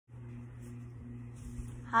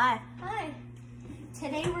Hi. Hi.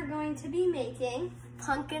 Today we're going to be making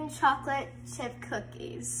Pumpkin chocolate chip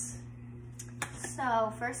cookies.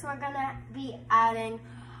 So first we're gonna be adding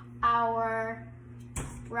our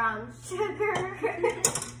brown sugar.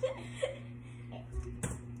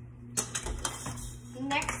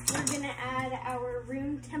 Next we're gonna add our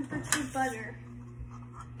room temperature butter.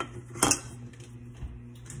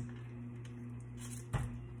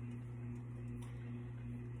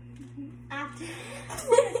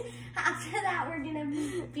 After that, we're gonna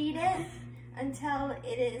beat it until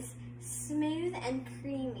it is smooth and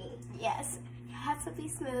creamy. Yes, it has to be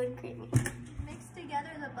smooth and creamy. Mix together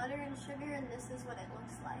the butter and sugar, and this is what it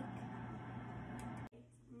looks like.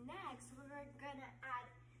 Next, we're gonna add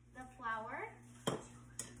the flour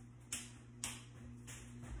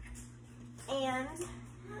and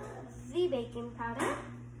the baking powder.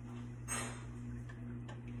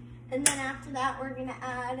 And then after that, we're gonna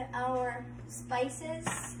add our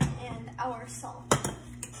spices and our salt.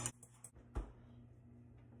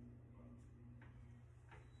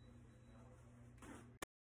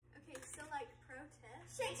 Okay, so like pro tip.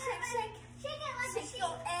 Shake, shake, shake. Shake it like Shake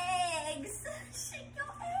your eggs. Shake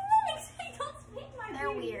your eggs. Don't make my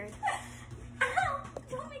They're baby. weird. Ow,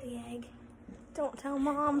 don't make The egg. Don't tell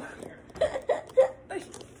Mom.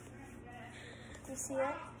 You see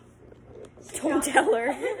it? Don't tell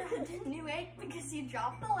her. New egg because you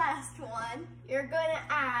dropped the last one. You're gonna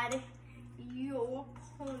add your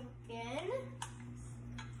pumpkin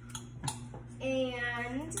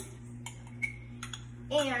and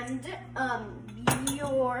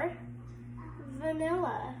your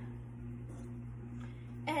vanilla.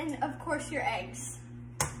 And of course your eggs.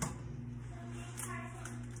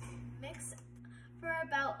 Mix for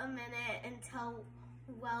about a minute until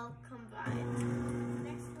well combined.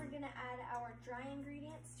 Next we're gonna add our dry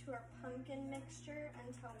ingredients to our pumpkin mixture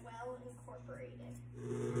until well incorporated.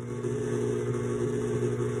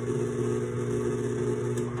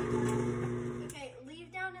 Okay,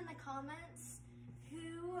 leave down in the comments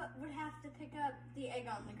who would have to pick up the egg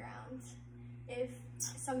on the ground if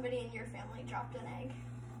somebody in your family dropped an egg.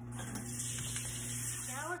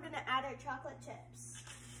 Now we're gonna add our chocolate chips.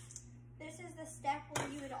 This is the step where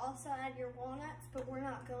you would also add your walnuts, but we're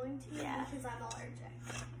not going to because I'm allergic.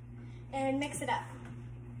 And mix it up.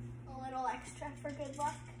 A little extra for good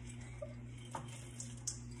luck.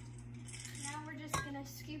 Now we're just gonna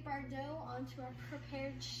scoop our dough onto our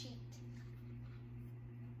prepared sheet.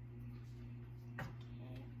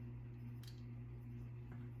 Okay.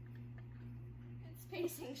 It's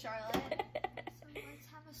pacing, Charlotte. So let's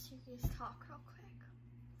have a serious talk real quick.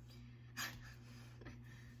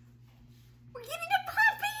 We're getting a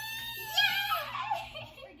puppy! Yay!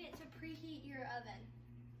 Don't forget to preheat your oven.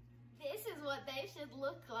 This is what they should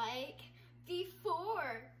look like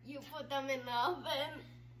before you put them in the oven.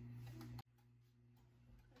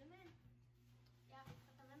 Put them in. Yeah,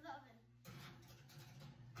 put them in the oven.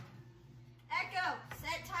 Echo,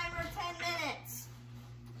 set timer 10 minutes.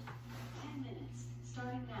 10 minutes,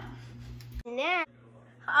 starting now. Now,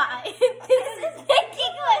 hi, this is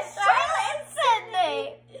Making with Charlotte.